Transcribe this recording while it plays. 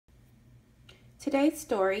Today's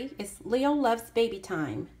story is Leo Loves Baby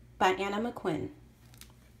Time by Anna McQuinn.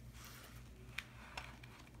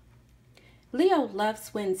 Leo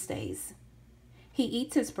loves Wednesdays. He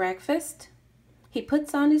eats his breakfast. He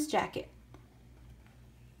puts on his jacket.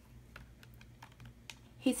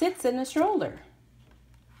 He sits in a stroller.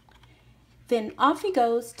 Then off he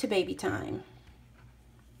goes to baby time.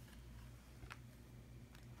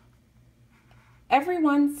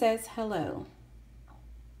 Everyone says hello.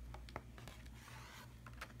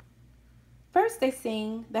 First they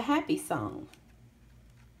sing the happy song.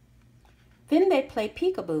 Then they play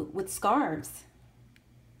peekaboo with scarves.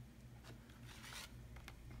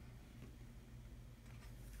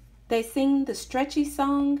 They sing the stretchy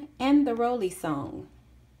song and the roly song.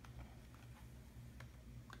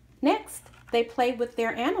 Next, they play with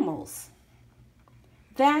their animals.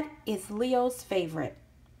 That is Leo's favorite.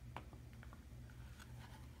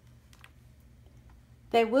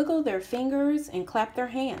 They wiggle their fingers and clap their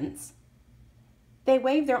hands. They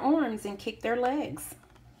wave their arms and kick their legs.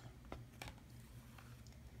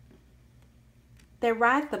 They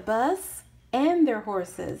ride the bus and their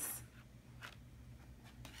horses.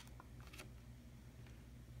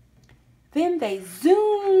 Then they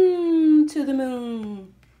zoom to the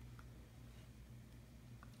moon.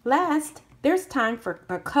 Last, there's time for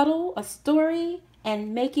a cuddle, a story,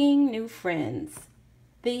 and making new friends.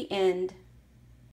 The end.